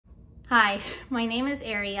Hi, my name is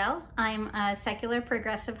Ariel. I'm a secular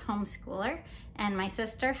progressive homeschooler, and my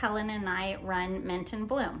sister Helen and I run Mint and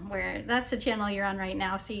Bloom, where that's the channel you're on right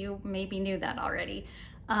now, so you maybe knew that already.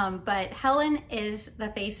 But Helen is the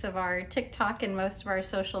face of our TikTok and most of our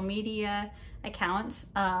social media accounts,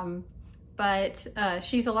 but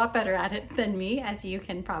she's a lot better at it than me, as you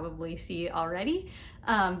can probably see already.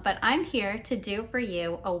 But I'm here to do for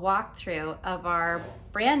you a walkthrough of our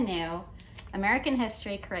brand new American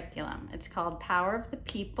history curriculum. It's called Power of the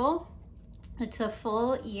People. It's a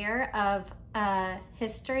full year of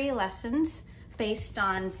history lessons based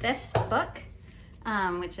on this book,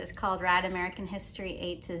 which is called Rad American History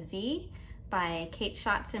A-Z by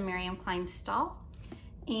Schatz and Miriam Klein Stahl.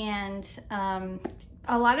 And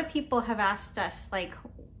a lot of people have asked us, like,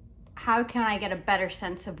 how can I get a better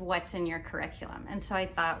sense of what's in your curriculum? And so I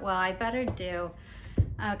thought, well, I better do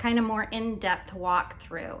a kind of more in-depth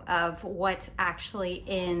walkthrough of what's actually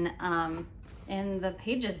in the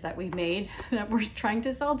pages that we made that we're trying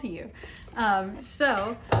to sell to you.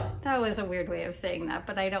 So that was a weird way of saying that,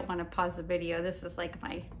 but I don't want to pause the video. This is like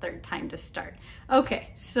my third time to start. Okay,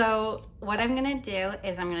 so what I'm gonna do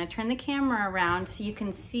is I'm gonna turn the camera around so you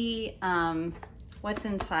can see what's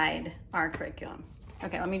inside our curriculum.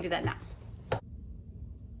 Okay, let me do that now.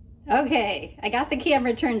 Okay, I got the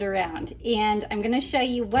camera turned around and I'm going to show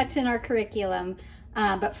you what's in our curriculum.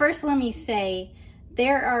 But first let me say,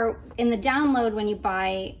 there are, in the download when you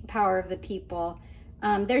buy Power of the People,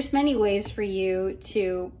 there's many ways for you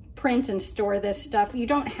to print and store this stuff. You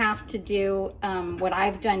don't have to do what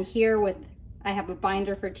I've done here with, I have a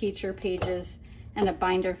binder for teacher pages and a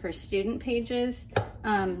binder for student pages.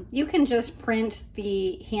 You can just print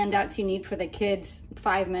the handouts you need for the kids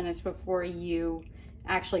 5 minutes before you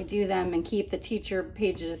actually do them and keep the teacher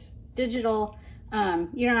pages digital.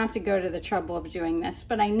 You don't have to go to the trouble of doing this,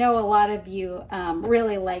 but I know a lot of you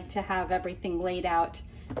really like to have everything laid out,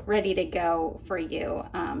 ready to go for you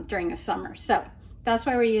during the summer. So that's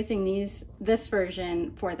why we're using this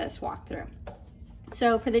version for this walkthrough.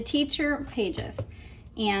 So for the teacher pages,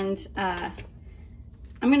 and I'm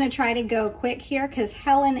going to try to go quick here because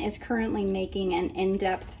Helen is currently making an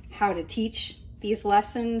in-depth how to teach these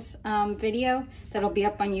lessons video that'll be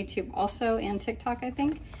up on YouTube also, and TikTok, I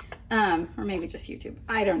think, or maybe just YouTube,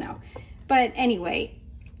 I don't know. But anyway,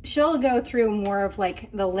 she'll go through more of like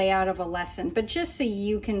the layout of a lesson, but just so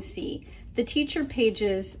you can see, the teacher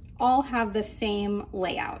pages all have the same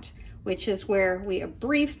layout, which is where a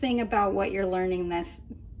brief thing about what you're learning this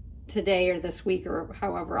today or this week or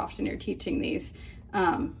however often you're teaching these,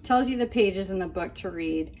 tells you the pages in the book to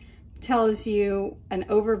read, tells you an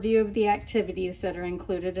overview of the activities that are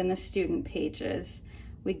included in the student pages.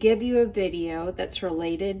 We give you a video that's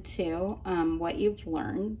related to what you've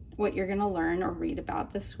learned, what you're going to learn or read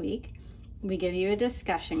about this week. We give you a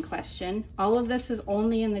discussion question. All of this is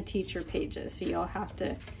only in the teacher pages, so you'll have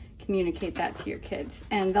to communicate that to your kids.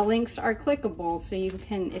 And the links are clickable, so you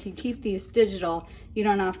can, if you keep these digital, you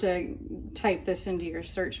don't have to type this into your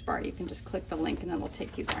search bar. You can just click the link and it'll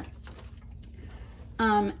take you there.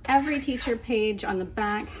 Every teacher page on the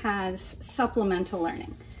back has supplemental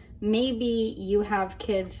learning. Maybe you have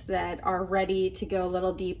kids that are ready to go a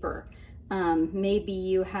little deeper. Maybe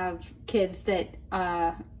you have kids that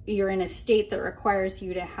you're in a state that requires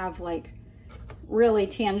you to have like really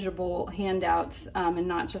tangible handouts and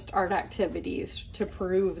not just art activities to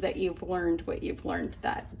prove that you've learned what you've learned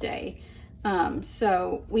that day.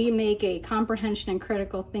 So we make a comprehension and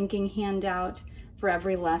critical thinking handout for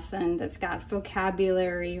every lesson that's got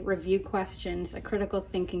vocabulary, review questions, a critical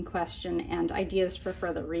thinking question, and ideas for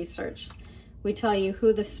further research. We tell you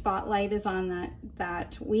who the spotlight is on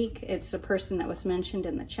that week. It's the person that was mentioned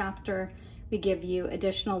in the chapter. We give you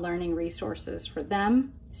additional learning resources for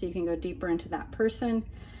them, so you can go deeper into that person.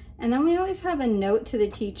 And then we always have a note to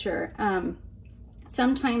the teacher.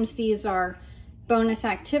 Sometimes these are bonus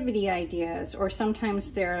activity ideas, or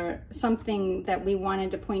sometimes they're something that we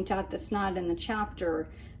wanted to point out that's not in the chapter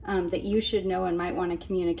that you should know and might want to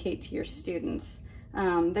communicate to your students.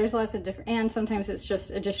 There's lots of different, and sometimes it's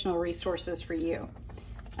just additional resources for you.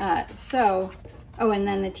 Oh, and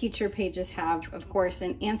then the teacher pages have, of course,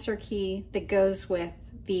 an answer key that goes with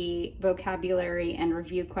the vocabulary and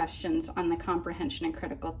review questions on the comprehension and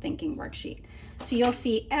critical thinking worksheet. So you'll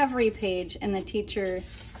see every page in the teacher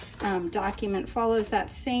document follows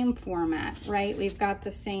that same format, right? We've got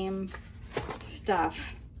the same stuff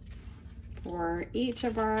for each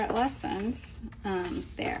of our lessons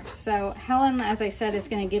there. So Helen, as I said, is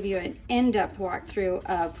going to give you an in-depth walkthrough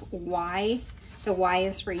of why. The why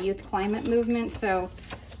is for youth climate movement. So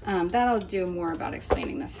that'll do more about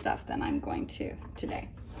explaining this stuff than I'm going to today.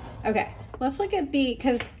 Okay, let's look at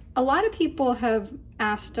because a lot of people have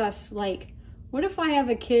asked us, like, what if I have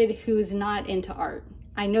a kid who's not into art?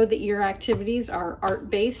 I know that your activities are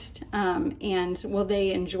art-based, and will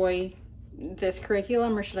they enjoy this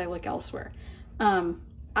curriculum, or should I look elsewhere?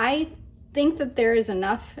 I think that there is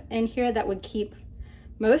enough in here that would keep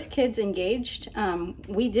most kids engaged.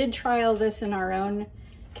 We did trial this in our own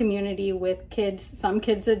community with kids, some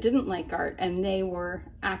kids that didn't like art, and they were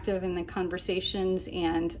active in the conversations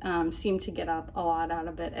and seemed to get a lot out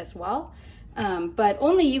of it as well. But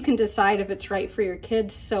only you can decide if it's right for your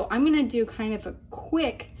kids. So I'm going to do kind of a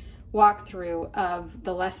quick walkthrough of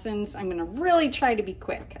the lessons. I'm going to really try to be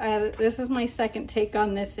quick. This is my second take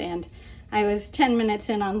on this, and I was 10 minutes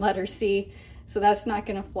in on letter C, so that's not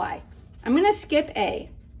going to fly. I'm going to skip A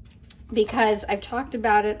because I've talked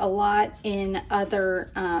about it a lot in another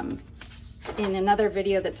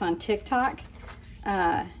video that's on TikTok.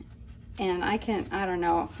 And I don't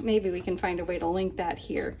know, maybe we can find a way to link that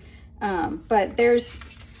here. But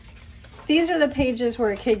these are the pages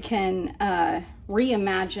where a kid can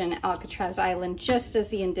reimagine Alcatraz Island just as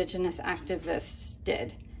the indigenous activists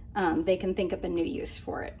did. They can think up a new use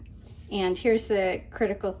for it. And here's the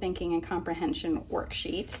critical thinking and comprehension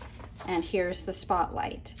worksheet. And here's the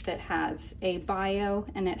spotlight that has a bio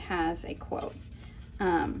and it has a quote.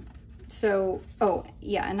 Oh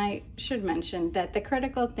yeah, and I should mention that the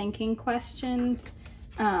critical thinking questions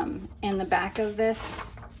in the back of this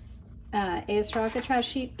is for Alcatraz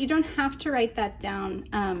sheet. You don't have to write that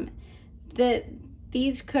down.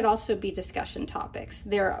 These could also be discussion topics.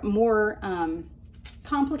 They're more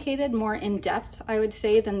complicated, more in-depth, I would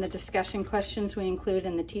say, than the discussion questions we include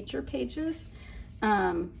in the teacher pages.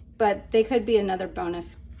 But they could be another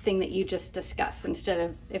bonus thing that you just discuss instead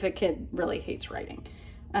of if a kid really hates writing.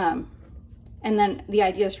 And then the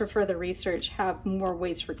ideas for further research have more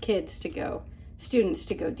ways for students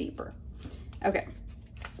to go deeper. Okay,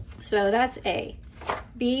 so that's A.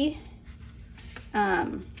 B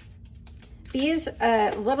is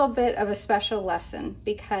a little bit of a special lesson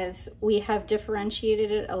because we have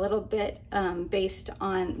differentiated it a little bit based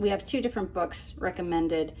on, we have two different books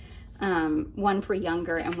recommended, one for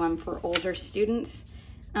younger and one for older students.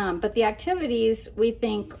 But the activities we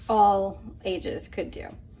think all ages could do.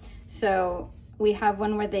 So we have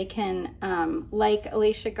one where they can, like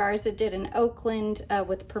Alicia Garza did in Oakland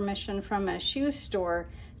with permission from a shoe store,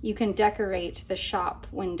 you can decorate the shop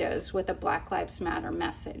windows with a Black Lives Matter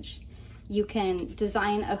message. You can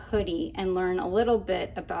design a hoodie and learn a little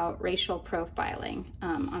bit about racial profiling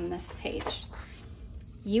on this page.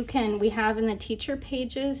 We have in the teacher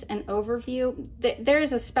pages an overview.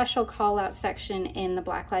 There's a special call out section in the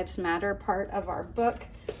Black Lives Matter part of our book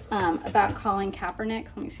about Colin Kaepernick.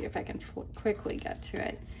 Let me see if I can quickly get to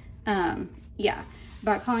it. Yeah,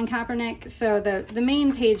 about Colin Kaepernick. So the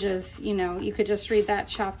main pages, you could just read that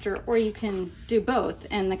chapter or you can do both.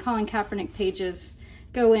 And the Colin Kaepernick pages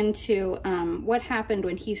go into what happened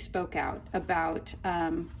when he spoke out about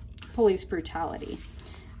police brutality.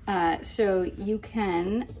 So you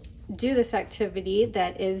can do this activity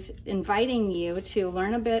that is inviting you to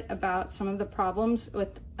learn a bit about some of the problems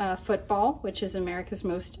with football, which is America's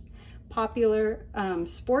most popular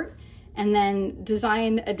sport, and then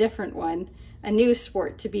design a different one, a new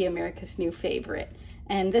sport to be America's new favorite.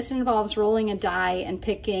 And this involves rolling a die and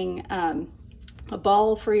picking a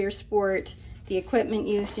ball for your sport, the equipment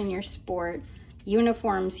used in your sport,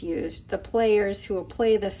 uniforms used, the players who will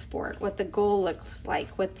play the sport, what the goal looks like,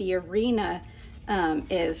 what the arena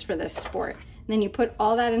is for this sport. And then you put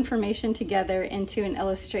all that information together into an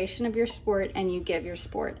illustration of your sport and you give your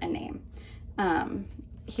sport a name.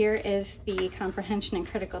 Here is the comprehension and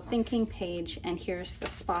critical thinking page, and here's the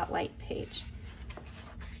spotlight page.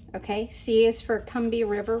 Okay, C is for Combahee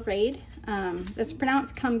River Raid. It's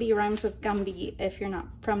pronounced Combahee, rhymes with Gumby if you're not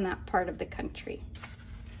from that part of the country.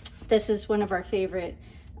 This is one of our favorite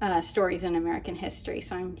stories in American history,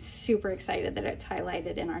 so I'm super excited that it's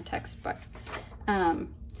highlighted in our textbook.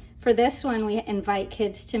 For this one, we invite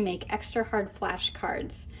kids to make extra hard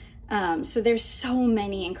flashcards. So there's so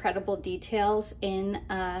many incredible details in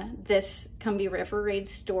this Combahee River Raid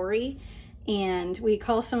story, and we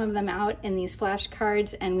call some of them out in these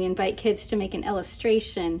flashcards, and we invite kids to make an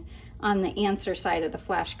illustration on the answer side of the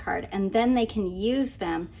flashcard, and then they can use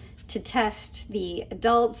them to test the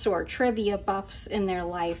adults or trivia buffs in their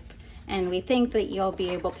life, and we think that you'll be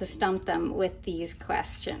able to stump them with these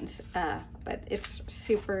questions. But it's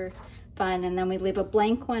super fun, and then we leave a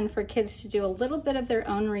blank one for kids to do a little bit of their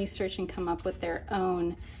own research and come up with their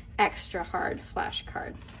own extra hard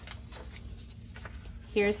flashcard.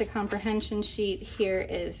 Here's the comprehension sheet. Here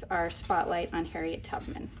is our spotlight on Harriet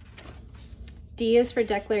Tubman. D is for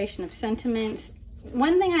Declaration of Sentiments.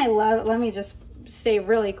 one thing I love, let me just say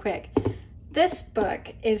really quick, this book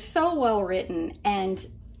is so well written, and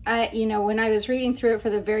you know, when I was reading through it for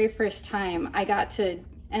the very first time, I got to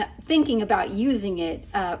thinking about using it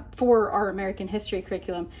for our American history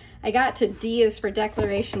curriculum. I got to D is for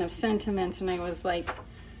Declaration of Sentiments, and I was like,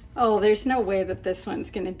 oh, there's no way that this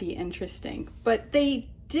one's going to be interesting. But they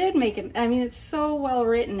did make it. I mean, it's so well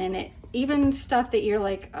written, and it even stuff that you're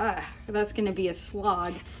like, ah, that's going to be a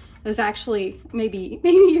slog, is actually maybe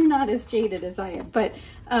you're not as jaded as I am, but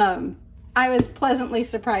I was pleasantly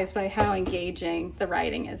surprised by how engaging the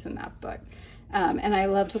writing is in that book. And I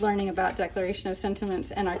loved learning about Declaration of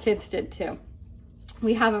Sentiments, and our kids did too.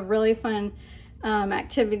 We have a really fun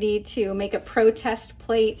activity to make a protest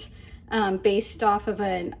plate based off of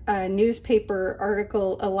a newspaper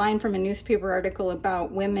article, a line from a newspaper article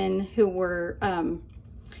about women who were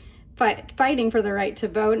fighting for the right to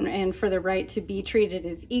vote and for the right to be treated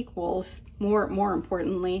as equals, more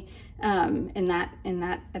importantly,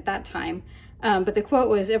 at that time. But the quote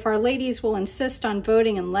was, "If our ladies will insist on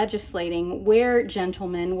voting and legislating, where,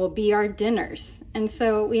 gentlemen, will be our dinners?" And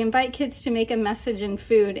so we invite kids to make a message in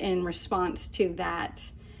food in response to that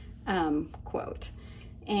quote.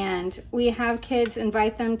 And we have kids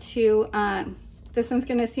invite them to, this one's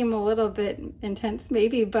going to seem a little bit intense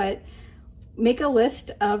maybe, but make a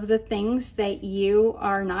list of the things that you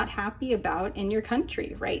are not happy about in your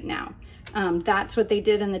country right now. That's what they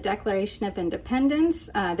did in the Declaration of Independence.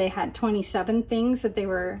 They had 27 things that they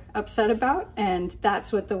were upset about, and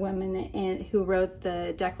that's what the women who wrote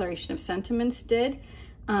the Declaration of Sentiments did.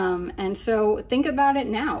 And so think about it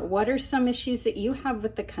now. What are some issues that you have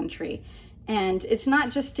with the country? And it's not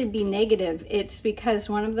just to be negative, it's because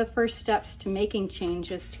one of the first steps to making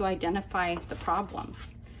change is to identify the problems.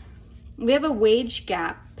 We have a wage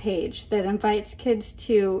gap page that invites kids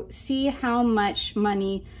to see how much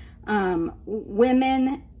money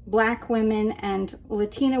women, Black women, and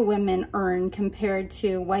Latina women earn compared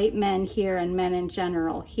to white men here and men in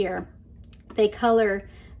general here. They color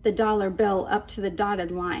the dollar bill up to the dotted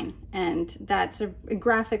line, and that's a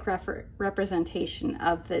graphic representation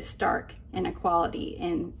of the stark inequality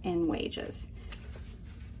in wages.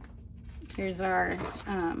 Here's our,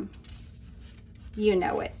 you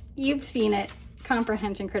know it, you've seen it,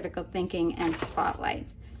 comprehension, critical thinking, and spotlight.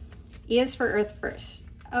 E is for Earth First.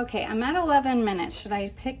 Okay, I'm at 11 minutes. Should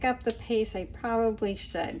I pick up the pace? I probably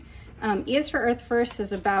should. E is for Earth First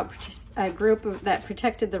is about a group that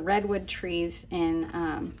protected the redwood trees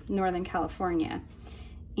in Northern California.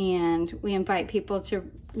 And we invite people to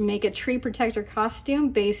make a tree protector costume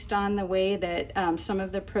based on the way that some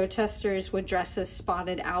of the protesters would dress as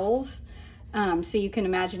spotted owls. So you can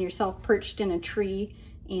imagine yourself perched in a tree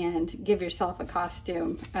and give yourself a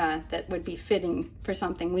costume that would be fitting for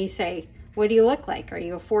something. We say, what do you look like? Are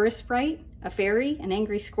you a forest sprite, a fairy, an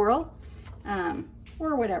angry squirrel,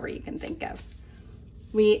 or whatever you can think of.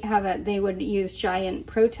 We have they would use giant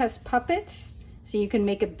protest puppets. So you can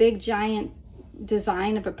make a big giant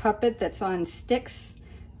design of a puppet that's on sticks,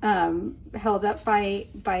 held up by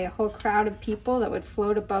a whole crowd of people that would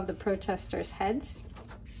float above the protesters' heads.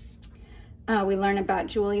 We learn about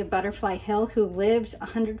Julia Butterfly Hill, who lived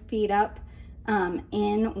 100 feet up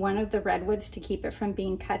in one of the redwoods to keep it from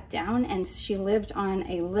being cut down, and she lived on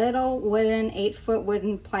a little wooden 8-foot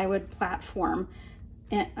wooden plywood platform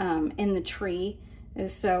in the tree.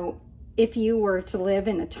 So if you were to live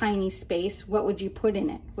in a tiny space, what would you put in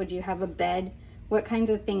it? Would you have a bed? What kinds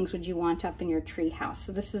of things would you want up in your tree house?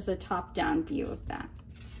 So this is a top-down view of that.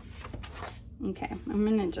 Okay, I'm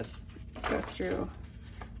gonna just go through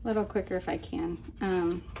a little quicker if I can.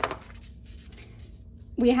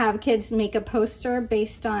 We have kids make a poster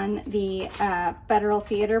based on the Federal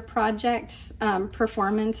Theater Project's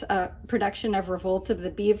production of Revolt of the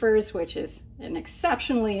Beavers, which is an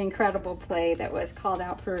exceptionally incredible play that was called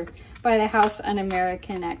out by the House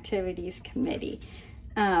Un-American Activities Committee.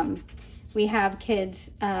 We have kids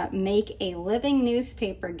make a living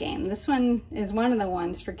newspaper game. This one is one of the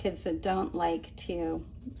ones for kids that don't like to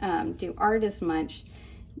do art as much.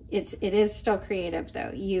 It is still creative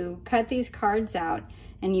though. You cut these cards out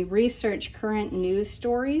and you research current news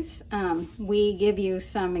stories. We give you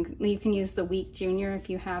you can use the Week Junior if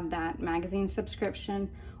you have that magazine subscription,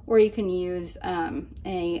 or you can use an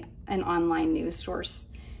online news source.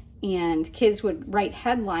 And kids would write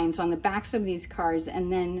headlines on the backs of these cards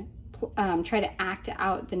and then try to act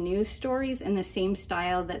out the news stories in the same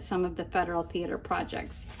style that some of the Federal Theater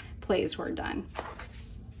Project's plays were done.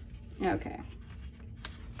 Okay.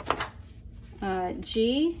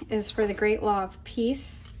 G is for the Great Law of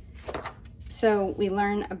Peace. So we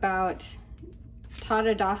learn about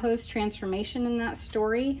Tadadaho's transformation in that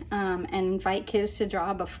story, and invite kids to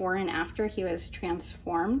draw before and after he was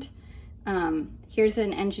transformed. Here's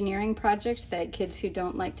an engineering project that kids who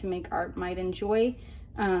don't like to make art might enjoy.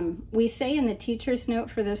 We say in the teacher's note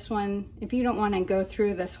for this one, if you don't want to go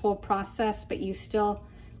through this whole process, but you still,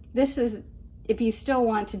 if you still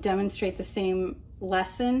want to demonstrate the same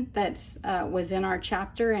lesson that's was in our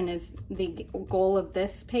chapter and is the goal of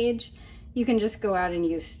this page, you can just go out and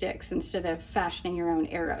use sticks instead of fashioning your own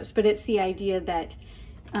arrows. But it's the idea that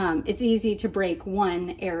it's easy to break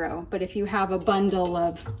one arrow, but if you have a bundle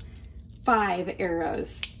of 5 arrows,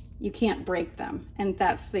 you can't break them. And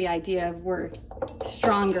that's the idea of we're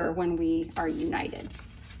stronger when we are united.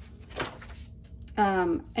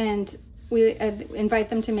 And we invite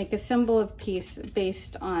them to make a symbol of peace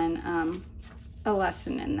based on a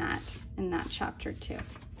lesson in that chapter too.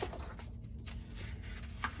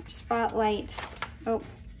 Spotlight. Oh,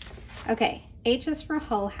 okay. H is for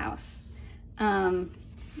Hull House. I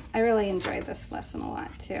really enjoyed this lesson a lot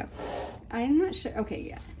too. I'm not sure. Okay,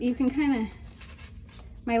 yeah. You can kind of,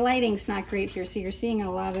 my lighting's not great here, so you're seeing a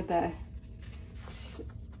lot of the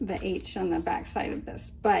H on the back side of this.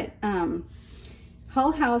 But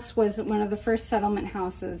Hull House was one of the first settlement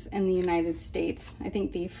houses in the United States. I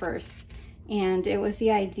think the first. And it was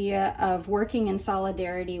the idea of working in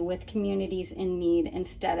solidarity with communities in need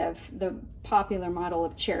instead of the popular model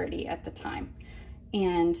of charity at the time.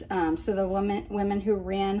 And so the women who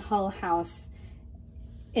ran Hull House,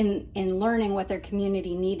 in learning what their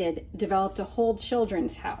community needed, developed a whole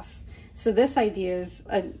children's house. So this idea is,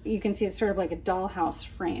 you can see it's sort of like a dollhouse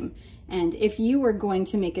frame. And if you were going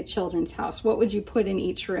to make a children's house, what would you put in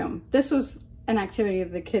each room? This was an activity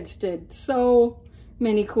that the kids did. So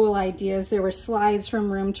many cool ideas. There were slides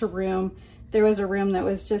from room to room. There was a room that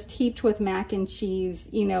was just heaped with mac and cheese.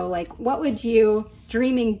 You know, like, what would you,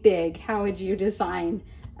 dreaming big, how would you design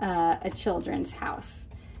a children's house?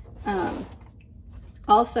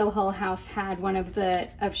 Also, Hull House had one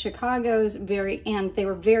of Chicago's they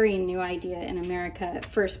were very new idea in America,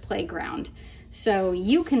 first playground. So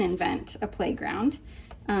you can invent a playground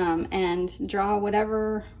and draw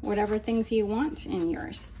whatever things you want in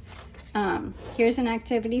yours. Here's an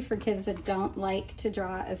activity for kids that don't like to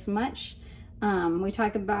draw as much. We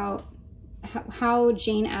talk about how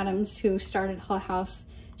Jane Addams, who started Hull House,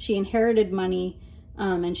 she inherited money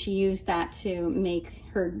and she used that to make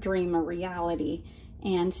her dream a reality.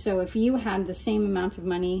 And so if you had the same amount of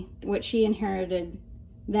money, what she inherited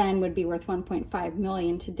then would be worth 1.5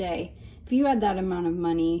 million today. If you had that amount of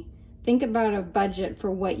money, think about a budget for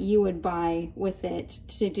what you would buy with it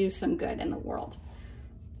to do some good in the world.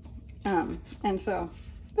 And so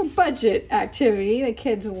the budget activity the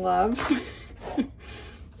kids love.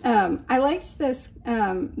 I liked this.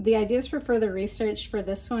 The ideas for further research for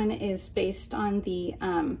this one is based on the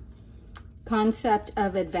concept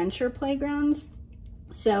of adventure playgrounds.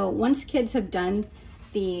 So once kids have done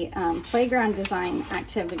the playground design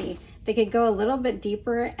activity, they could go a little bit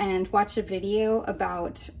deeper and watch a video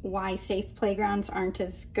about why safe playgrounds aren't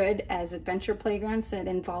as good as adventure playgrounds that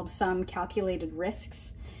involve some calculated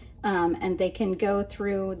risks. And they can go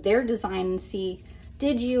through their design and see,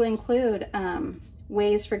 did you include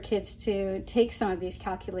ways for kids to take some of these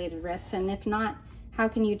calculated risks? And if not, how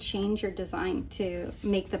can you change your design to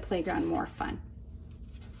make the playground more fun?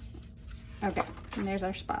 Okay, and there's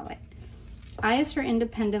our spotlight. I is for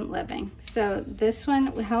independent living. So this one,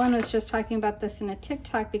 Helen was just talking about this in a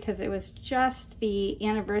TikTok because it was just the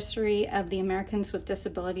anniversary of the Americans with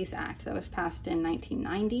Disabilities Act that was passed in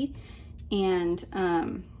 1990.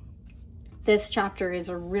 And this chapter is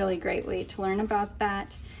a really great way to learn about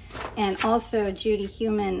that. And also Judy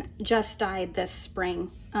Heumann just died this spring.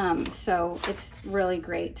 So it's really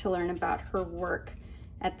great to learn about her work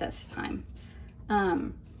at this time.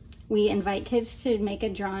 We invite kids to make a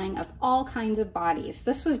drawing of all kinds of bodies.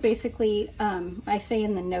 This was basically, I say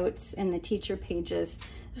in the notes in the teacher pages,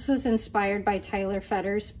 this was inspired by Tyler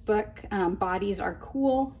Fetter's book, Bodies Are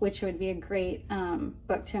Cool, which would be a great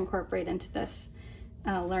book to incorporate into this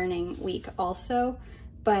learning week also.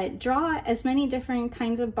 But draw as many different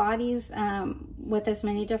kinds of bodies with as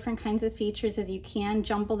many different kinds of features as you can.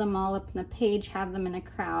 Jumble them all up on the page, have them in a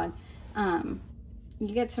crowd.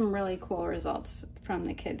 You get some really cool results from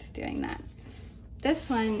the kids doing that. This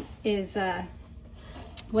one is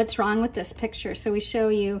what's wrong with this picture. So we show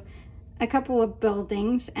you a couple of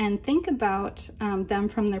buildings and think about them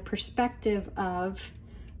from the perspective of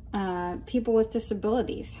people with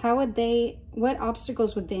disabilities. What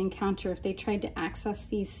obstacles would they encounter if they tried to access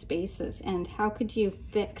these spaces, and how could you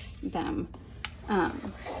fix them?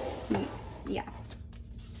 Yeah.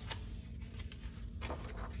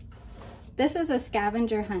 this is a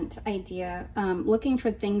scavenger hunt idea, looking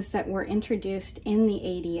for things that were introduced in the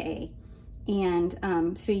ADA.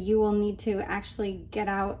 And so you will need to actually get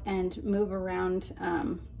out and move around,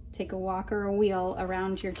 take a walk or a wheel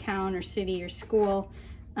around your town or city or school,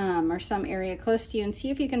 or some area close to you, and see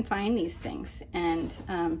if you can find these things, and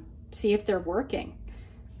see if they're working,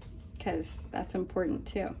 because that's important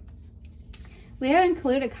too. We have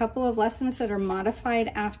included a couple of lessons that are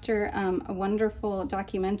modified after a wonderful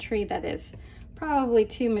documentary that is probably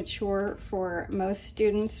too mature for most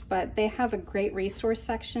students, but they have a great resource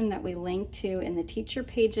section that we link to in the teacher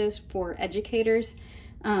pages for educators.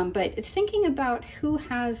 But it's thinking about who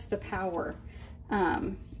has the power.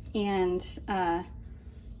 And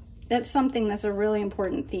that's something that's a really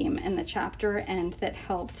important theme in the chapter, and that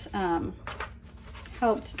helped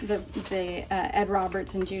the Ed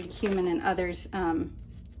Roberts and Judy Heumann and others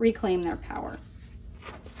reclaim their power,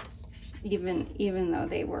 even though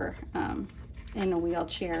they were in a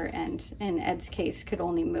wheelchair, and in Ed's case could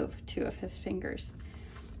only move 2 of his fingers.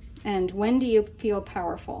 And when do you feel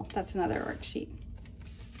powerful? That's another worksheet.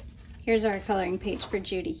 Here's our coloring page for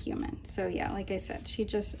Judy Heumann. So yeah, like I said, she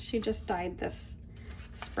just died this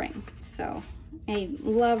spring. So I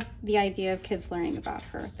love the idea of kids learning about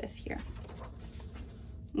her this year.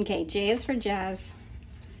 Okay, J is for jazz.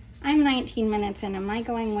 I'm 19 minutes in. Am I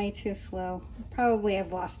going way too slow? Probably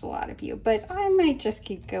I've lost a lot of you, but I might just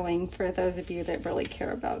keep going for those of you that really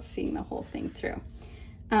care about seeing the whole thing through.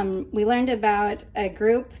 We learned about a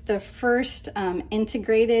group, the first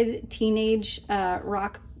integrated teenage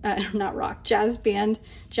jazz band,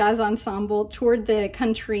 jazz ensemble, toured the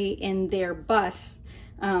country in their bus,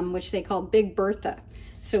 which they call Big Bertha.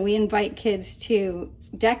 So we invite kids to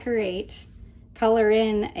decorate, color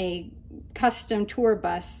in a custom tour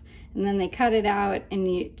bus, and then they cut it out, and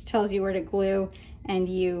it tells you where to glue, and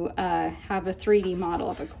you have a 3D model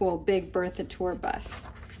of a cool Big Bertha tour bus.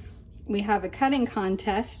 We have a cutting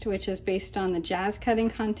contest, which is based on the jazz cutting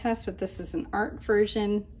contest, but this is an art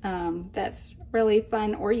version that's really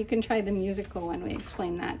fun, or you can try the musical one. We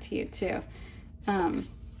explain that to you too.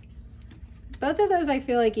 Both of those, I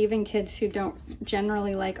feel like even kids who don't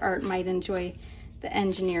generally like art might enjoy the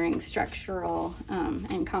engineering, structural,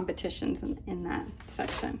 and competitions in that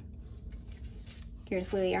section.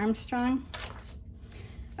 Here's Louis Armstrong.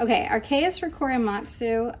 Okay, our K is for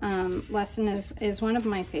Korematsu lesson is one of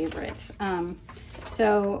my favorites.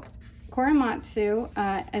 So Korematsu,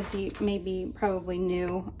 as you maybe probably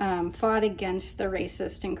knew, fought against the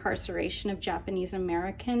racist incarceration of Japanese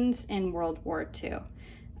Americans in World War II.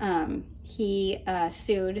 He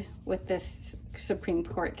sued with this Supreme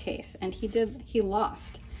Court case, and he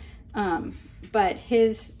lost. But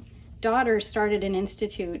his daughter started an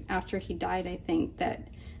institute after he died, I think, that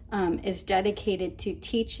is dedicated to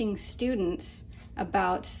teaching students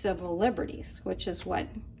about civil liberties, which is what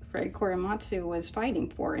Fred Korematsu was fighting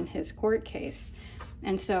for in his court case.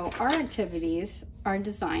 And so our activities are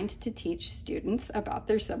designed to teach students about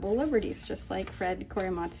their civil liberties, just like Fred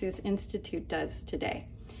Korematsu's institute does today.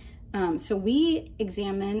 So we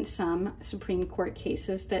examine some Supreme Court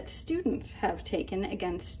cases that students have taken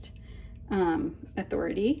against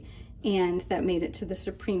authority and that made it to the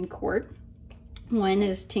Supreme Court. One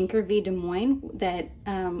is Tinker v. Des Moines, that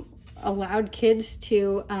allowed kids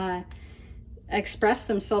to express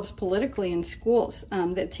themselves politically in schools.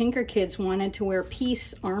 The Tinker kids wanted to wear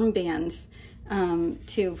peace armbands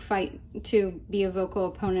to fight, to be a vocal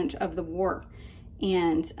opponent of the war.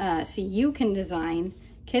 And so you can design,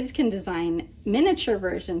 kids can design miniature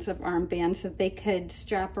versions of armbands that they could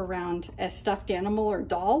strap around a stuffed animal or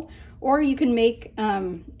doll, or you can make,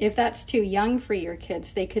 if that's too young for your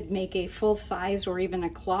kids, they could make a full size or even a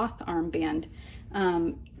cloth armband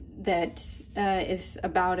that is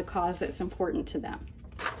about a cause that's important to them.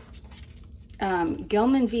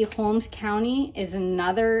 Gilman v. Holmes County is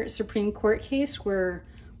another Supreme Court case where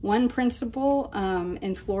one principal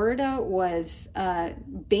in Florida was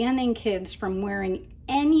banning kids from wearing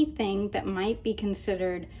anything that might be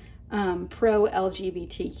considered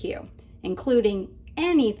pro-LGBTQ, including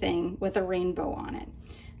anything with a rainbow on it.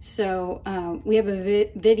 So we have a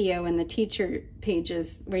video in the teacher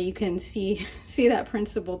pages where you can see that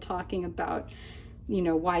principal talking about, you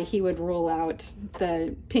know, why he would rule out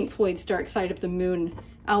the Pink Floyd's Dark Side of the Moon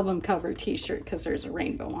album cover t-shirt because there's a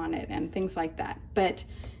rainbow on it and things like that. But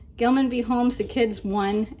Gilman v. Holmes, the kids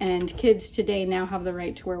won, and kids today now have the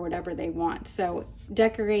right to wear whatever they want. So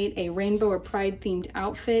decorate a rainbow or pride themed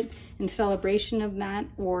outfit in celebration of that,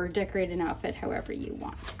 or decorate an outfit however you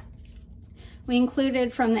want. We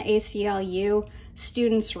included from the ACLU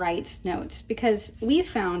students' rights notes, because we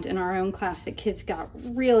found in our own class that kids got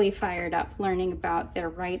really fired up learning about their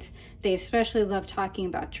rights. They especially love talking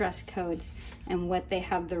about dress codes and what they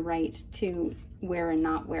have the right to wear and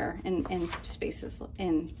not wear in spaces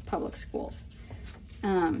in public schools.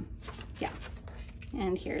 Yeah,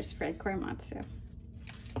 and here's Fred Korematsu.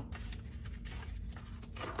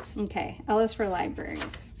 Okay, Ellis for libraries.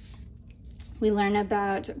 We learn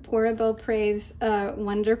about Pura Belpre's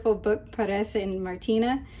wonderful book, Parece en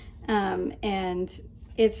Martina, and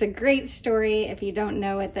it's a great story. If you don't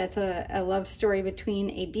know it, that's a love story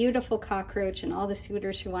between a beautiful cockroach and all the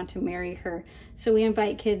suitors who want to marry her. So we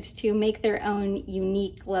invite kids to make their own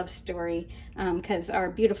unique love story, because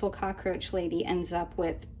our beautiful cockroach lady ends up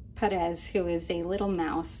with Perez, who is a little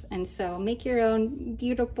mouse. And so make your own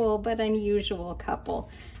beautiful but unusual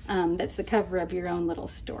couple. That's the cover of your own little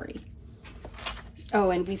story.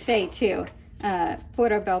 Oh, and we say too,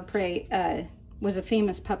 Pura Belpre was a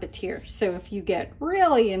famous puppeteer. So if you get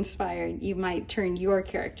really inspired, you might turn your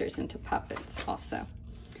characters into puppets also.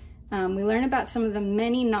 We learn about some of the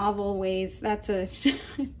many novel ways, that's a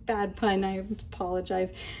bad pun, I apologize,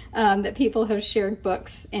 that people have shared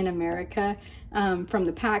books in America, from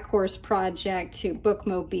the Pack Horse Project to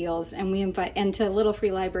bookmobiles, and we invite, and to Little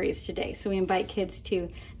Free Libraries today. So we invite kids to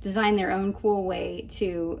design their own cool way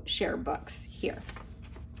to share books here.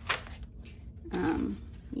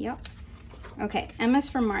 Yep. Okay, M is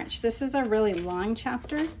for March. This is a really long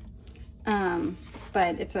chapter,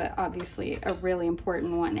 but it's obviously a really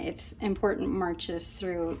important one. It's important marches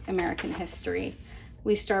through American history.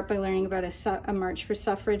 We start by learning about a march for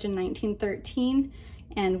suffrage in 1913,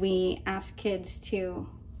 and we ask kids to,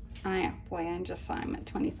 I just saw I'm at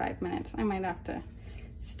 25 minutes. I might have to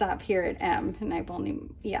stop here at M, and I've only,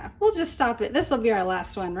 yeah, we'll just stop it. This will be our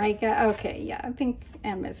last one, right? Okay, yeah, I think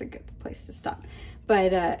M is a good place to stop.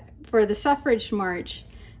 But for the suffrage march,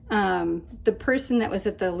 the person that was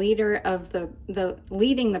at the leader of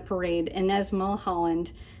leading the parade, Inez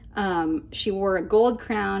Mulholland, she wore a gold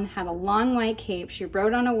crown, had a long white cape, she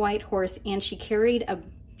rode on a white horse, and she carried a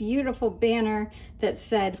beautiful banner that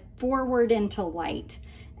said "Forward into Light."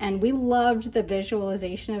 And we loved the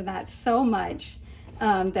visualization of that so much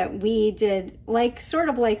that we did sort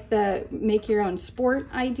of like the make your own sport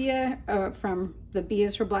idea from the B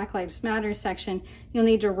is for Black Lives Matter section. You'll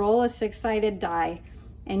need to roll a 6-sided die,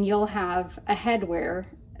 and you'll have a headwear,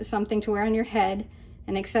 something to wear on your head,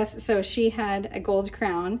 so she had a gold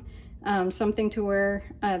crown, something to wear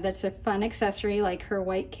that's a fun accessory like her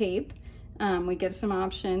white cape. We give some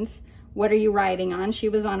options. What are you riding on? She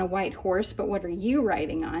was on a white horse, but what are you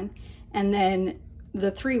riding on? And then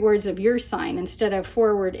the 3 words of your sign, instead of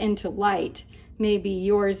forward into light, maybe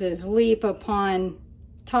yours is leap upon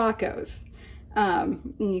tacos.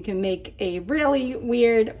 And you can make a really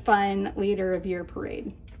weird, fun leader of your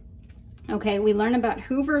parade. Okay, we learn about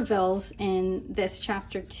Hoovervilles in this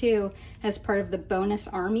chapter 2 as part of the bonus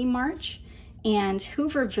army march. And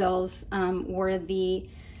Hoovervilles were the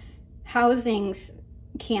housing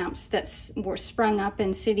camps that were sprung up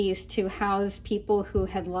in cities to house people who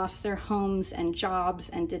had lost their homes and jobs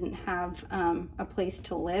and didn't have a place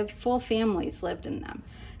to live. Full families lived in them.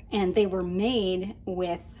 And they were made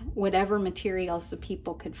with whatever materials the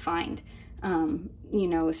people could find. You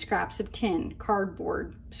know, scraps of tin,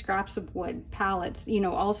 cardboard, scraps of wood, pallets, you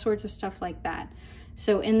know, all sorts of stuff like that.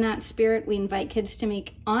 So in that spirit, we invite kids to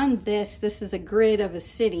make on this is a grid of a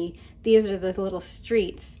city. These are the little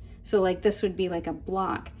streets. So like this would be like a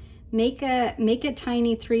block. Make a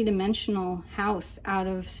tiny 3-dimensional house out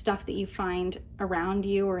of stuff that you find around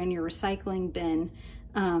you or in your recycling bin.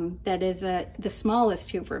 That is the smallest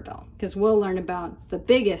Hooverville, because we'll learn about the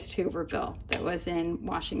biggest Hooverville that was in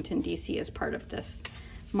Washington, D.C. as part of this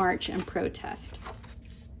march and protest.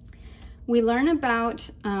 We learn about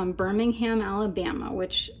Birmingham, Alabama,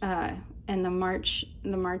 which and the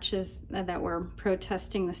marches that were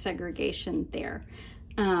protesting the segregation there.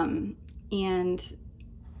 And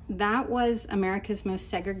that was America's most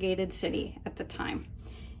segregated city at the time.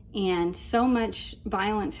 And so much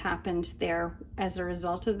violence happened there as a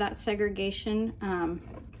result of that segregation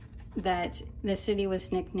that the city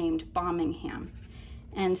was nicknamed Bombingham.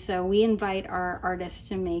 And so we invite our artists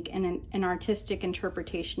to make an artistic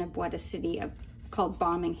interpretation of what a city called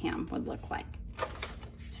Bombingham would look like.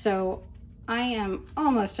 So I am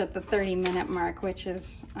almost at the 30-minute mark, which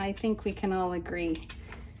is, I think we can all agree,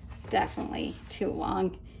 definitely too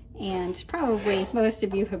long. And probably most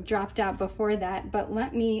of you have dropped out before that, but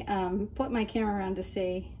let me put my camera around to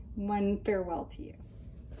say one farewell to you.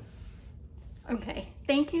 Okay,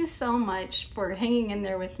 thank you so much for hanging in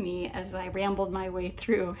there with me as I rambled my way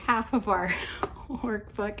through half of our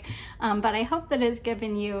workbook, but I hope that it's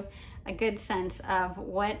given you a good sense of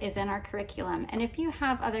what is in our curriculum. And if you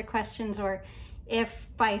have other questions, or if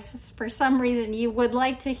for some reason you would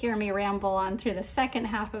like to hear me ramble on through the second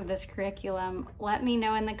half of this curriculum, let me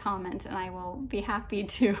know in the comments and I will be happy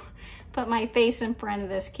to put my face in front of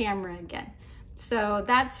this camera again. So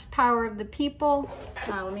that's Power of the People.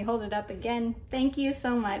 Let me hold it up again. Thank you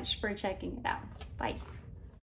so much for checking it out. Bye.